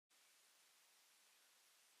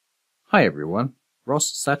Hi everyone,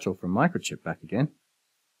 Ross Satchel from Microchip back again.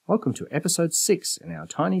 Welcome to episode 6 in our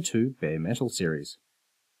Tiny2 bare metal series.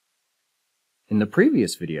 In the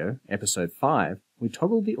previous video, episode 5, we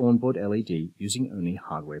toggled the onboard LED using only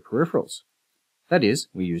hardware peripherals. That is,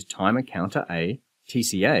 we used timer counter A,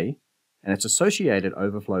 TCA, and its associated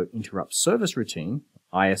overflow interrupt service routine,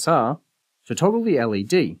 ISR, to toggle the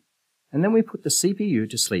LED, and then we put the CPU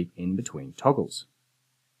to sleep in between toggles.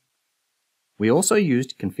 We also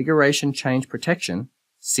used configuration change protection,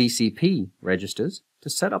 CCP, registers to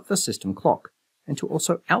set up the system clock and to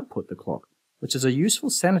also output the clock, which is a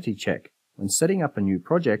useful sanity check when setting up a new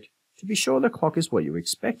project to be sure the clock is what you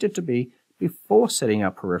expect it to be before setting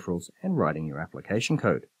up peripherals and writing your application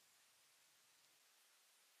code.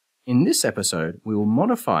 In this episode, we will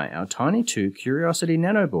modify our Tiny2 Curiosity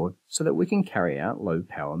Nano board so that we can carry out low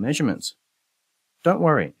power measurements. Don't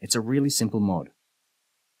worry, it's a really simple mod.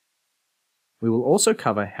 We will also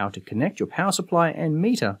cover how to connect your power supply and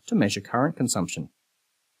meter to measure current consumption.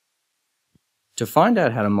 To find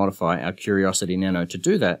out how to modify our Curiosity Nano to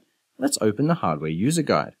do that, let's open the hardware user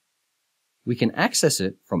guide. We can access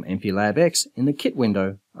it from MPLAB-X in the kit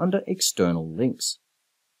window under External Links.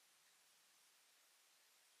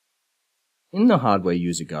 In the hardware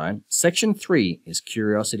user guide, section 3 is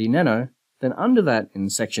Curiosity Nano, then under that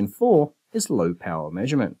in section 4 is low power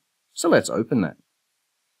measurement. So let's open that.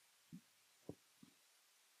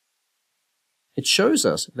 It shows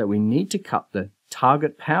us that we need to cut the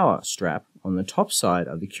target power strap on the top side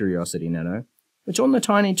of the Curiosity Nano, which on the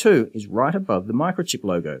Tiny2 is right above the Microchip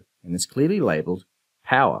logo and is clearly labeled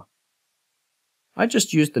Power. I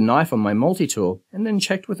just used the knife on my multi-tool and then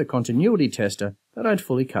checked with a continuity tester that I'd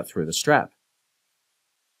fully cut through the strap.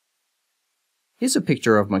 Here's a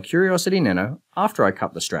picture of my Curiosity Nano after I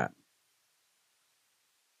cut the strap.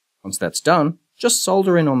 Once that's done, just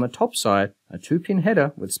solder in on the top side a 2-pin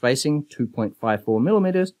header with spacing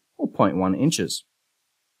 2.54mm or 0.1 inches.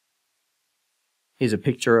 Here's a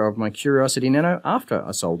picture of my Curiosity Nano after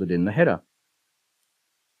I soldered in the header.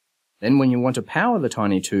 Then when you want to power the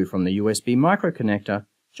Tiny2 from the USB micro connector,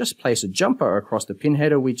 just place a jumper across the pin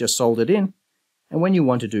header we just soldered in, and when you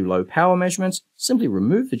want to do low power measurements, simply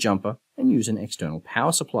remove the jumper and use an external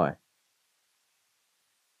power supply.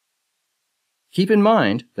 Keep in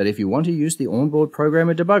mind that if you want to use the onboard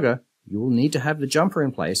programmer debugger, you will need to have the jumper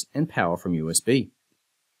in place and power from USB.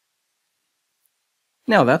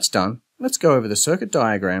 Now that's done, let's go over the circuit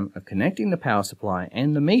diagram of connecting the power supply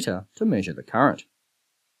and the meter to measure the current.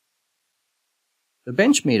 The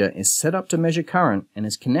bench meter is set up to measure current and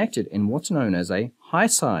is connected in what's known as a high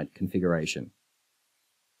side configuration.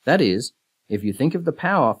 That is, if you think of the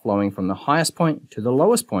power flowing from the highest point to the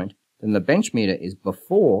lowest point, then the bench meter is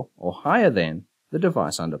before or higher than the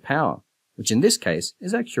device under power, which in this case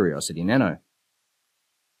is our Curiosity Nano.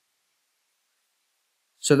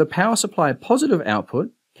 So the power supply positive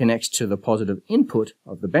output connects to the positive input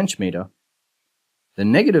of the bench meter. The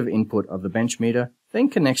negative input of the bench meter then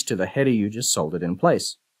connects to the header you just soldered in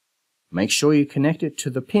place. Make sure you connect it to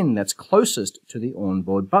the pin that's closest to the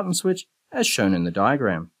onboard button switch as shown in the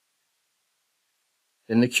diagram.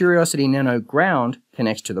 Then the Curiosity Nano ground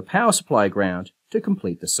connects to the power supply ground to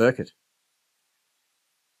complete the circuit.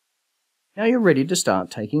 Now you're ready to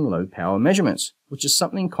start taking low power measurements, which is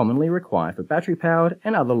something commonly required for battery powered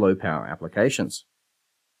and other low power applications.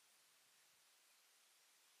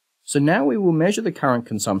 So now we will measure the current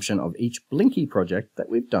consumption of each Blinky project that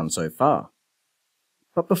we've done so far.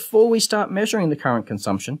 But before we start measuring the current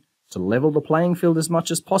consumption, to level the playing field as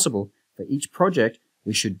much as possible for each project,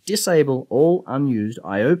 we should disable all unused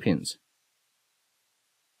I/O pins.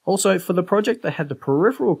 Also, for the project that had the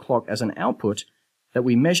peripheral clock as an output that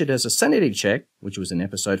we measured as a sanity check, which was in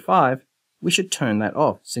episode 5, we should turn that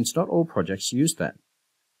off since not all projects use that.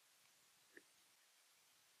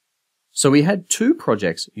 So we had 2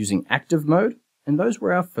 projects using active mode, and those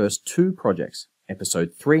were our first 2 projects,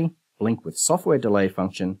 episode 3, blink with software delay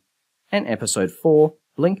function, and episode 4,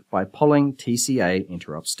 blink by polling TCA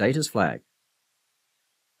interrupt status flag.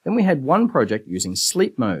 Then we had 1 project using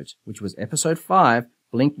sleep modes, which was episode 5,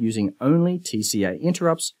 blink using only TCA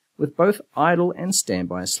interrupts with both idle and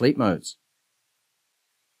standby sleep modes.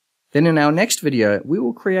 Then in our next video, we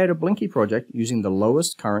will create a Blinky project using the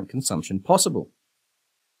lowest current consumption possible.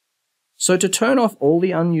 So to turn off all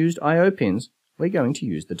the unused I/O pins, we're going to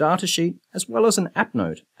use the datasheet as well as an app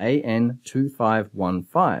note,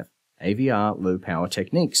 AN2515, AVR Low Power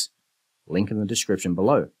Techniques, link in the description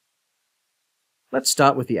below. Let's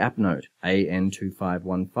start with the app note,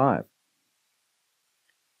 AN2515.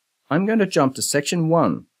 I'm going to jump to section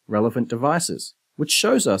 1, Relevant Devices, which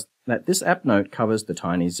shows us that this app note covers the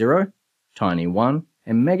Tiny0, Tiny1,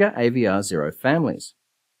 and Mega AVR 0 families.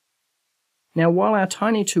 Now, while our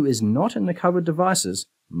Tiny2 is not in the covered devices,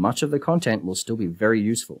 much of the content will still be very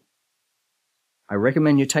useful. I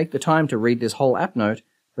recommend you take the time to read this whole app note,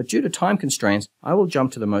 but due to time constraints, I will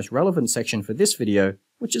jump to the most relevant section for this video,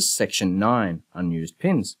 which is Section 9, Unused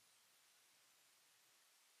Pins.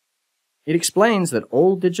 It explains that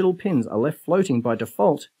all digital pins are left floating by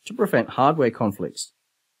default to prevent hardware conflicts.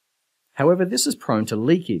 However, this is prone to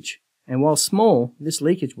leakage, and while small, this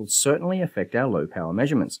leakage will certainly affect our low power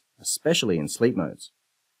measurements, especially in sleep modes.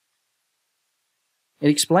 It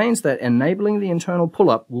explains that enabling the internal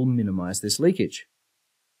pull-up will minimize this leakage.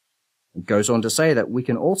 It goes on to say that we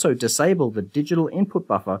can also disable the digital input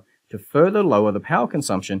buffer to further lower the power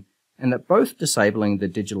consumption, and that both disabling the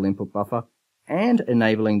digital input buffer and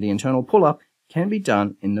enabling the internal pull-up can be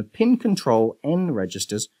done in the pin control N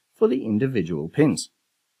registers for the individual pins.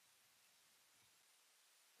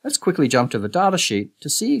 Let's quickly jump to the datasheet to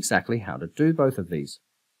see exactly how to do both of these.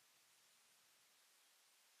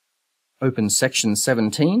 Open Section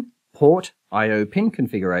 17, Port I/O Pin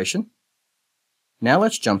Configuration. Now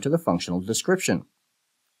let's jump to the functional description.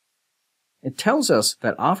 It tells us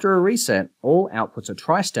that after a reset, all outputs are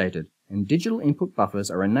tri-stated and digital input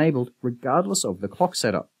buffers are enabled regardless of the clock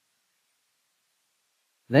setup.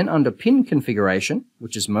 Then under Pin Configuration,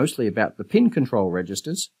 which is mostly about the pin control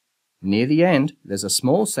registers, near the end there's a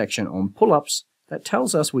small section on pull-ups that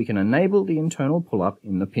tells us we can enable the internal pull-up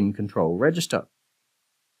in the pin control register.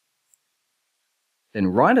 Then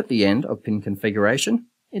right at the end of Pin Configuration,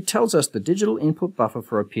 it tells us the digital input buffer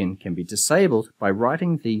for a pin can be disabled by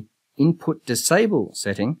writing the Input Disable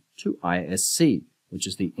setting to ISC, which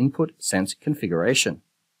is the Input Sense Configuration.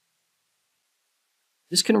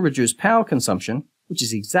 This can reduce power consumption, which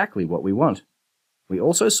is exactly what we want. We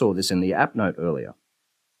also saw this in the app note earlier.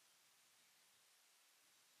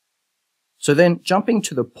 So then, jumping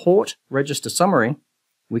to the port register summary,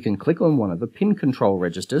 we can click on one of the pin control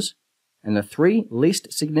registers, and the three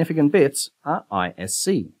least significant bits are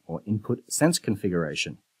ISC, or Input Sense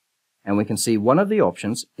Configuration, and we can see one of the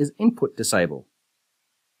options is Input Disable.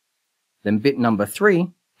 Then bit number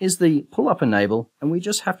 3 is the pull-up enable, and we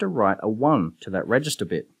just have to write a 1 to that register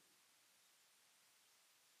bit.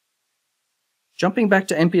 Jumping back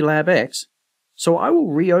to MPLAB X, so I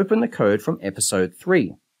will reopen the code from episode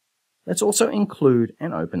 3. Let's also include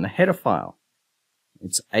and open the header file.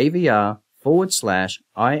 It's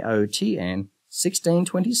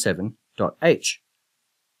AVR/IOTN1627.h.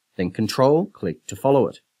 Then Control-click to follow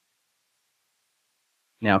it.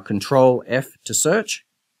 Now Control F to search,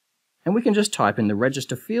 and we can just type in the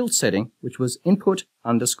register field setting, which was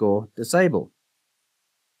Input_Disable.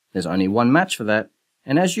 There's only one match for that,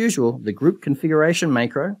 and as usual, the group configuration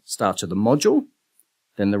macro starts with the module,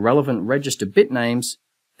 then the relevant register bit names,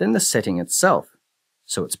 then the setting itself.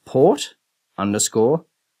 So it's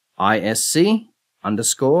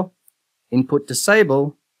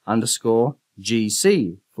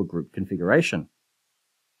port_ISC_Input_Disable_GC for group configuration.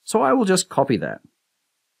 So I will just copy that.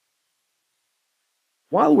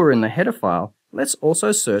 While we're in the header file, let's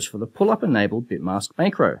also search for the pull-up enabled bitmask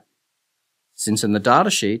macro. Since in the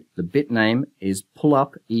datasheet the bit name is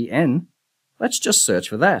pull-up-en, let's just search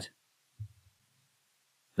for that.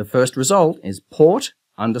 The first result is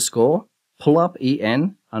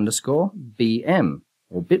port_pull-up-en_bm,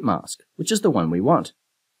 or bitmask, which is the one we want.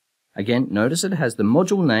 Again, notice it has the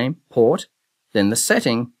module name, port, then the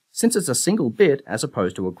setting, since it's a single bit as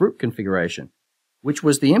opposed to a group configuration, which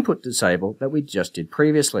was the input disable that we just did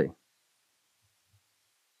previously.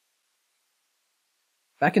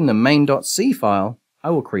 Back in the main.c file,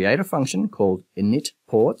 I will create a function called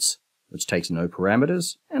initPorts, which takes no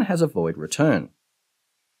parameters and has a void return.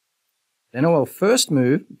 Then I will first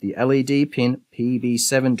move the LED pin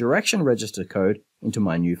PB7 direction register code into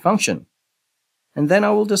my new function, and then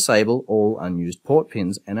I will disable all unused port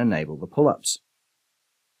pins and enable the pull-ups.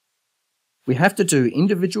 We have to do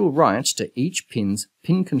individual writes to each pin's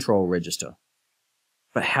pin control register.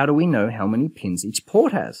 But how do we know how many pins each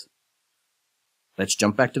port has? Let's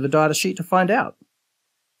jump back to the datasheet to find out.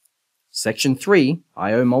 Section 3,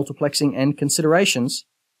 I/O multiplexing and considerations.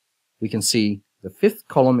 We can see the fifth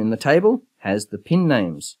column in the table has the pin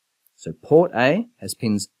names. So port A has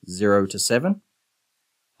pins 0 to 7,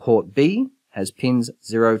 port B has pins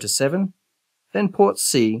 0 to 7, then port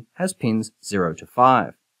C has pins 0 to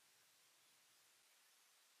 5.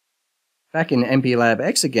 Back in MPLAB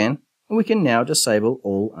X again, and we can now disable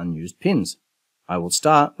all unused pins. I will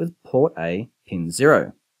start with port A pin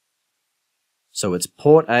 0. So it's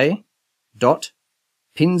port A dot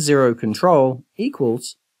pin 0 control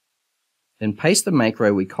equals, then paste the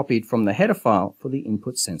macro we copied from the header file for the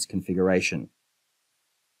input sense configuration.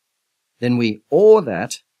 Then we OR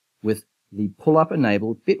that with the pull-up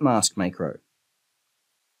enabled bitmask macro.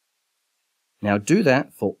 Now do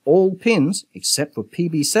that for all pins except for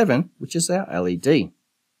PB7, which is our LED.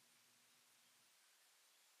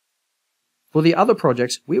 For the other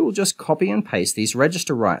projects, we will just copy and paste these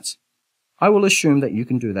register writes. I will assume that you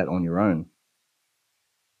can do that on your own.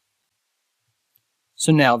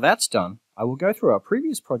 So now that's done, I will go through our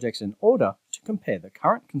previous projects in order to compare the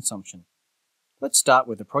current consumption. Let's start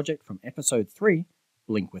with the project from episode 3,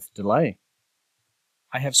 Blink with Delay.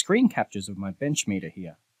 I have screen captures of my bench meter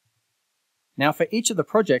here. Now for each of the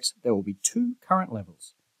projects, there will be 2 current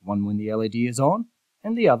levels, one when the LED is on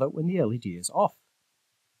and the other when the LED is off.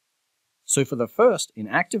 So for the first, in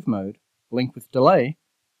active mode, Blink with Delay,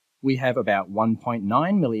 we have about 1.9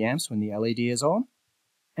 milliamps when the LED is on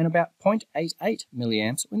and about 0.88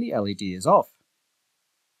 milliamps when the LED is off.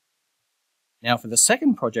 Now for the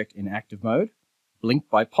second project in active mode, Blink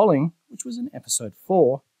by Polling, which was in episode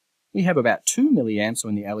 4, we have about 2 milliamps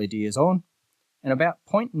when the LED is on and about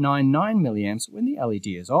 0.99 milliamps when the LED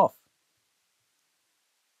is off.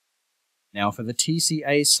 Now for the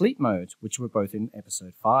TCA sleep modes, which were both in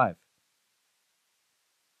episode 5.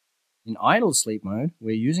 In idle sleep mode,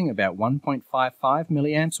 we're using about 1.55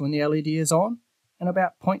 milliamps when the LED is on and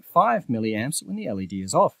about 0.5 milliamps when the LED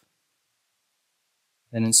is off.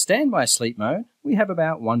 Then in standby sleep mode, we have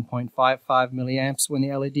about 1.55 milliamps when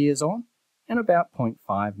the LED is on and about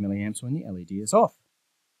 0.5 milliamps when the LED is off.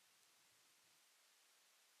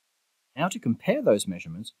 Now to compare those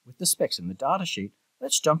measurements with the specs in the datasheet,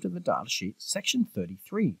 let's jump to the datasheet section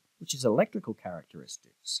 33, which is electrical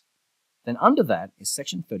characteristics. Then under that is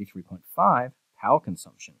section 33.5, power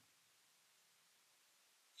consumption.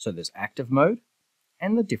 So there's active mode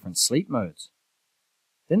and the different sleep modes.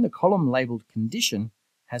 Then the column labeled condition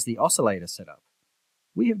has the oscillator set up.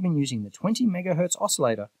 We have been using the 20 MHz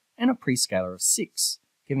oscillator and a prescaler of 6,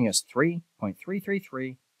 giving us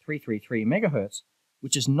 3.333333 MHz,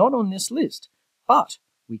 which is not on this list, but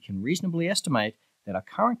we can reasonably estimate that our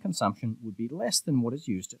current consumption would be less than what is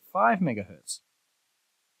used at 5 MHz.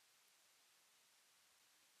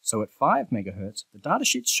 So at 5 MHz, the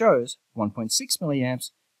datasheet shows 1.6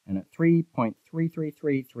 milliamps, and at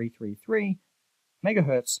 3.333333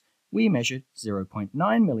 MHz, we measured 0.9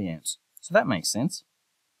 milliamps. So that makes sense.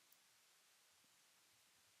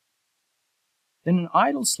 Then in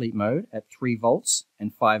idle sleep mode at 3 volts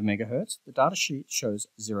and 5 MHz, the datasheet shows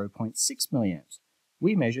 0.6 milliamps.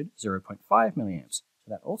 We measured 0.5 milliamps, so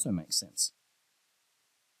that also makes sense.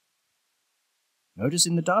 Notice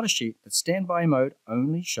in the datasheet that standby mode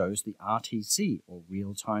only shows the RTC, or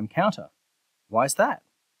real-time counter. Why is that?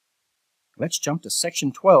 Let's jump to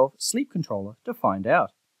section 12, sleep controller, to find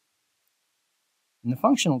out. In the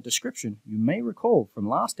functional description, you may recall from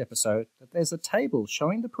last episode that there's a table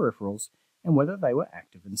showing the peripherals and whether they were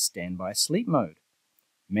active in standby sleep mode.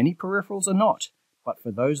 Many peripherals are not, but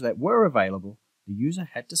for those that were available, the user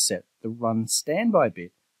had to set the run standby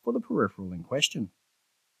bit for the peripheral in question.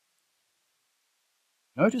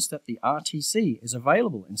 Notice that the RTC is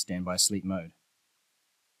available in standby sleep mode.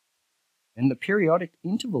 Then the periodic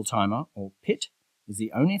interval timer, or PIT, is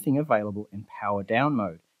the only thing available in power down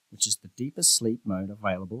mode, which is the deepest sleep mode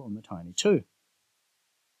available on the Tiny2.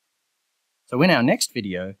 So in our next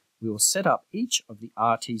video, we will set up each of the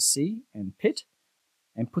RTC and PIT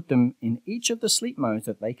and put them in each of the sleep modes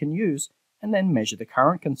that they can use and then measure the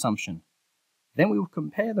current consumption. Then we will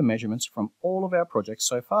compare the measurements from all of our projects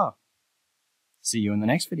so far. See you in the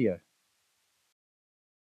next video.